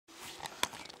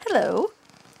Hello.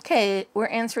 Okay, we're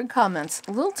answering comments.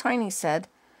 Little Tiny said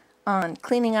on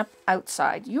cleaning up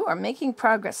outside, "You are making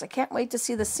progress. I can't wait to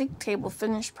see the sink table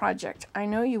finished project. I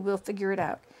know you will figure it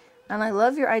out. And I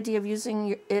love your idea of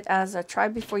using it as a try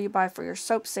before you buy for your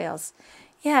soap sales."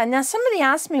 Yeah, now somebody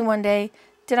asked me one day,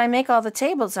 did I make all the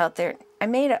tables out there?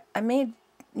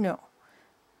 No.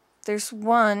 There's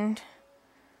one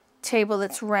table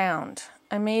that's round.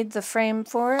 I made the frame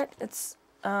for it. It's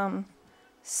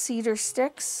cedar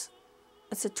sticks.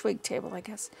 It's a twig table, I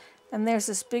guess. And there's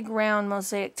this big round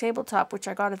mosaic tabletop, which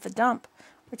I got at the dump,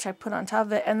 which I put on top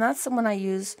of it. And that's the one I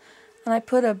use. And I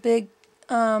put a big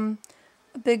round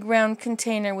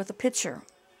container with a pitcher.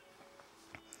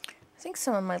 I think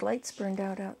some of my lights burned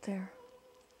out there.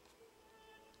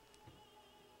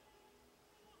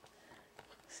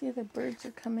 See, the birds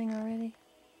are coming already.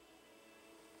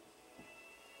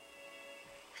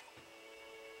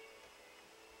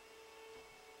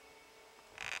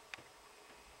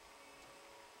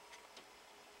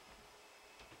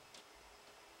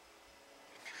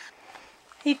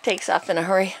 He takes off in a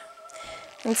hurry.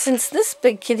 And since this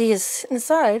big kitty is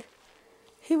inside,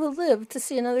 he will live to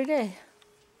see another day.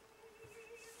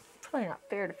 Probably not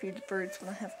fair to feed the birds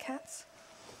when I have cats.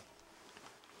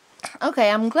 Okay,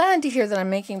 I'm glad to hear that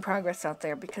I'm making progress out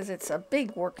there because it's a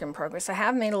big work in progress. I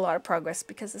have made a lot of progress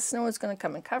because the snow is going to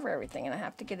come and cover everything and I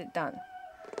have to get it done.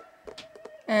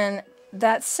 And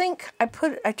that sink, I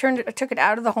took it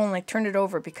out of the hole and I turned it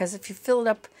over because if you fill it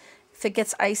up, if it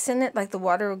gets ice in it, like the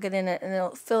water will get in it and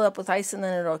it'll fill up with ice and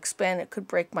then it'll expand. It could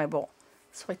break my bowl.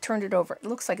 So I turned it over. It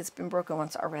looks like it's been broken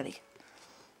once already.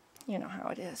 You know how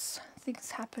it is.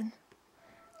 Things happen.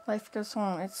 Life goes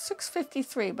on. It's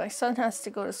 6:53. My son has to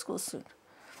go to school soon.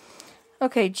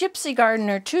 Okay, Gypsy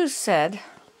Gardener 2 said,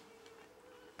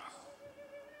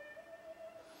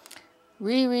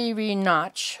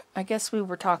 Notch. I guess we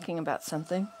were talking about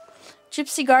something.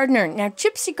 Gypsy Gardener. Now,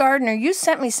 Gypsy Gardener, you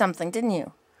sent me something, didn't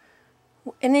you?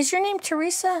 And is your name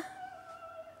Teresa?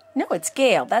 No, it's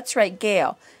Gail. That's right,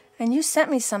 Gail. And you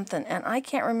sent me something, and I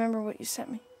can't remember what you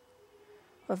sent me.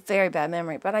 A very bad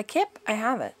memory, but I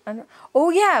have it.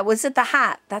 Oh, yeah, was it the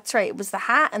hat? That's right. It was the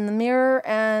hat and the mirror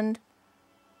and...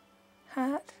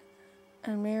 Hat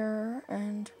and mirror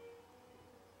and...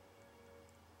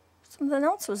 Something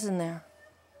else was in there.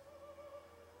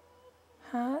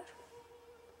 Hat.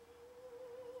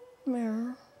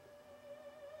 Mirror.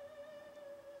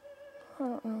 I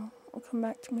don't know. It'll come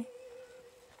back to me.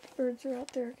 Birds are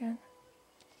out there again.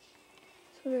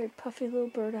 It's a very puffy little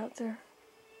bird out there.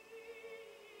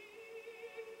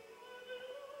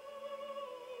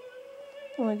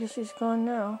 Well, I guess he's gone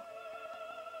now.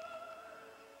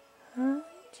 And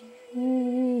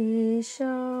he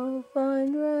shall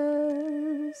find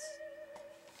rest.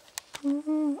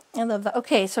 I love that.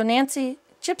 Okay, so Nancy,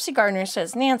 Gypsy Gardener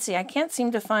says, Nancy, I can't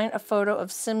seem to find a photo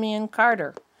of Simeon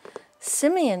Carter.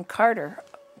 Simeon Carter.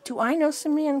 Do I know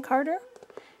Simeon Carter?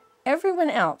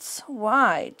 Everyone else.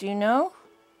 Why? Do you know?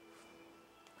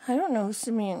 I don't know who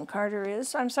Simeon Carter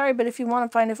is. I'm sorry, but if you want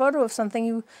to find a photo of something,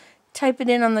 you type it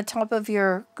in on the top of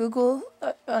your Google,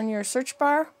 on your search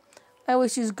bar. I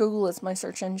always use Google as my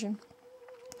search engine.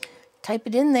 Type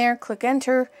it in there, click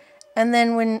enter, and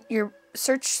then when your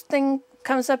search thing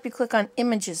comes up, you click on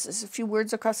images. There's a few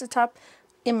words across the top,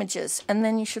 images, and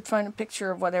then you should find a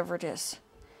picture of whatever it is.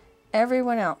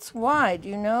 Everyone else. Why? Do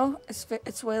you know?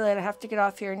 It's way late. I have to get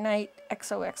off here. Night.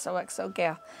 XOXOXO,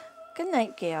 Gail. Good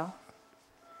night, Gail.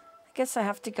 I guess I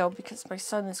have to go because my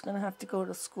son is going to have to go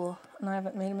to school and I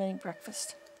haven't made him any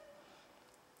breakfast.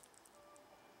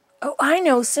 Oh, I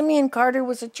know. Simeon Carter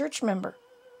was a church member.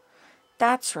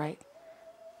 That's right.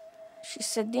 She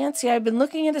said, Nancy, I've been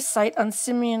looking at a site on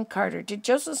Simeon Carter. Did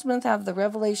Joseph Smith have the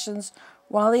revelations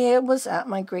while he was at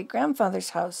my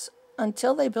great-grandfather's house?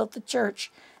 Until they built the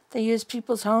church, they used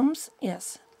people's homes?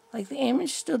 Yes. Like the Amish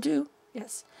still do?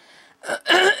 Yes.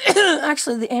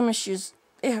 Actually, the Amish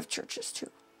they have churches too.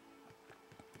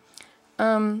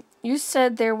 You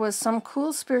said there was some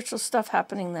cool spiritual stuff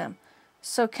happening then.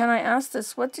 So can I ask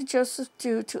this? What did Joseph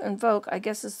do to invoke, I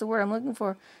guess is the word I'm looking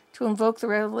for, to invoke the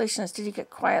revelations? Did he get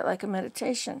quiet like a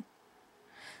meditation?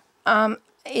 In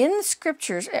the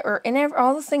scriptures, or in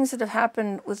all the things that have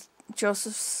happened with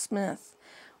Joseph Smith,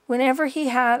 whenever he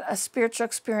had a spiritual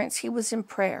experience, he was in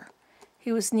prayer.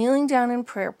 He was kneeling down in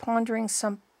prayer, pondering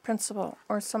some principle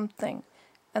or something.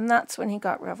 And that's when he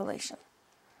got revelation.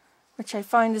 Which I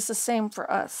find is the same for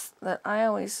us, that I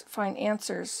always find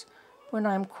answers when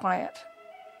I'm quiet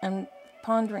and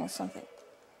pondering something.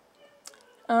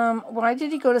 Why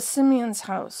did he go to Simeon's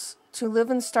house? To live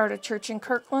and start a church in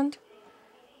Kirkland?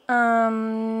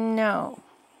 No.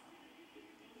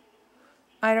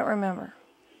 I don't remember.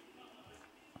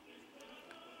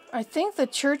 I think the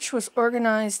church was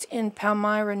organized in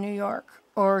Palmyra, New York,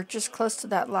 or just close to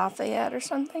that, Lafayette or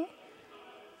something.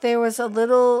 There was a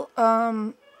little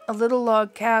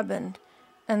log cabin,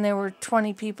 and there were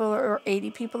 20 people or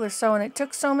 80 people or so, and it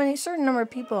took certain number of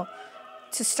people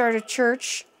to start a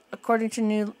church according to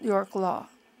New York law.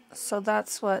 So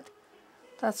that's what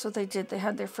they did. They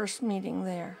had their first meeting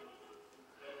there.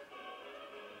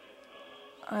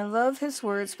 I love his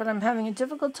words, but I'm having a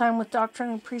difficult time with doctrine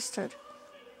and priesthood.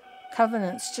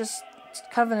 Covenants, just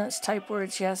covenants type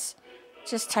words, yes.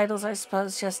 Just titles, I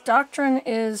suppose, yes. Doctrine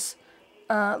is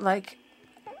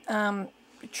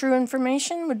true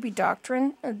information would be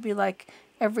doctrine. It would be like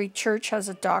every church has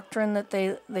a doctrine that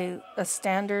a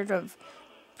standard of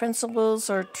principles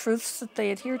or truths that they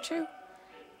adhere to.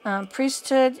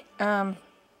 Priesthood, yeah,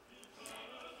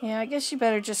 I guess you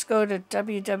better just go to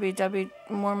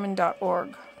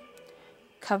www.mormon.org.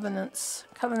 Covenants.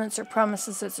 Covenants are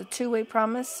promises. It's a two-way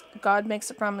promise. God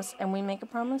makes a promise and we make a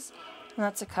promise, and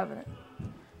that's a covenant.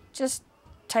 Just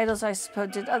titles, I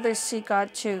suppose. Did others see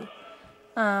God too?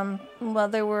 Well,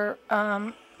 there were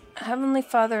Heavenly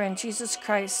Father and Jesus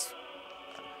Christ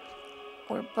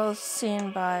were both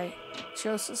seen by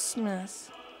Joseph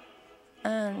Smith,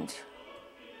 and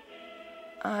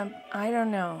I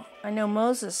don't know. I know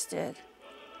Moses did,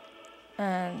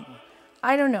 and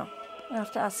I don't know. I'll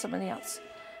have to ask somebody else.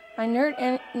 I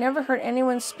never heard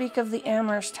anyone speak of the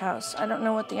Amherst House. I don't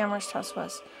know what the Amherst House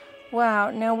was.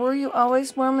 Wow. Now, were you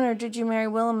always Mormon, or did you marry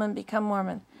Willem and become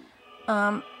Mormon?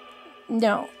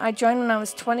 No. I joined when I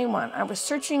was 21. I was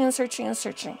searching and searching and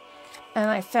searching, and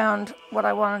I found what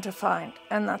I wanted to find,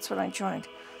 and that's when I joined.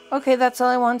 Okay, that's all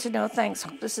I wanted to know. Thanks.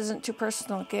 Hope this isn't too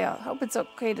personal, Gail. Hope it's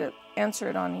okay to answer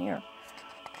it on here.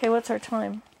 Okay, what's our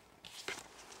time?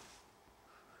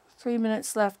 3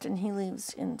 minutes left, and he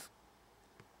leaves in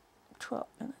 12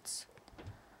 minutes.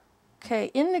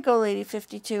 Okay, Indigo Lady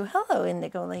 52. Hello,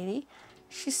 Indigo Lady.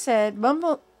 She said,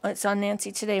 mumble, it's on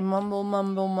Nancy Today, mumble,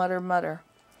 mumble, mutter, mutter.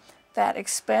 That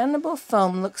expandable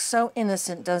foam looks so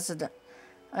innocent, doesn't it?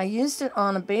 I used it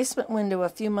on a basement window a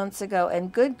few months ago,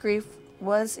 and good grief,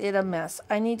 was it a mess.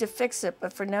 I need to fix it,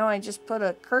 but for now I just put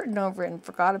a curtain over it and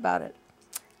forgot about it.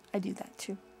 I do that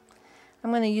too.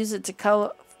 I'm going to use it to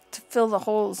fill the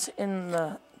holes in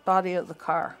the body of the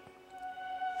car.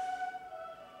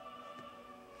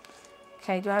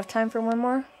 Okay, do I have time for one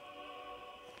more?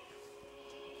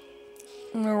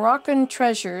 Moroccan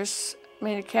Treasures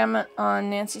made a comment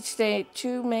on Nancy Today,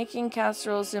 2 making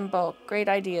casseroles in bulk. Great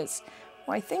ideas.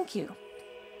 Why, thank you.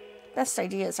 Best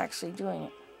idea is actually doing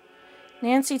it.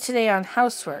 Nancy Today on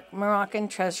housework. Moroccan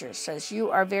Treasures says, you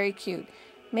are very cute.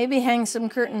 Maybe hang some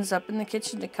curtains up in the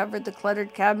kitchen to cover the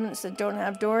cluttered cabinets that don't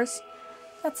have doors.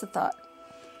 That's a thought.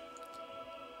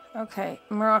 Okay,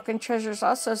 Moroccan Treasures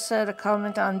also said a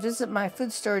comment on visit my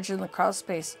food storage in the crawl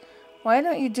space. Why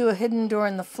don't you do a hidden door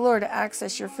in the floor to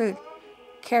access your food?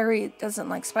 Carrie doesn't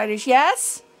like spiders.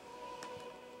 Yes?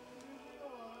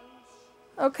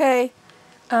 Okay.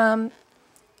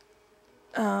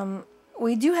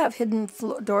 We do have hidden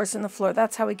doors in the floor.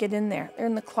 That's how we get in there. They're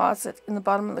in the closet, in the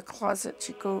bottom of the closet.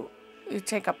 You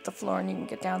take up the floor and you can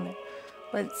get down there.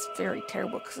 But it's very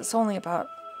terrible because it's only about,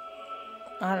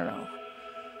 I don't know,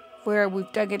 where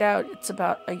we've dug it out, it's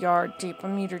about a yard deep, a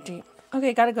meter deep.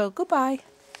 Okay, gotta go. Goodbye.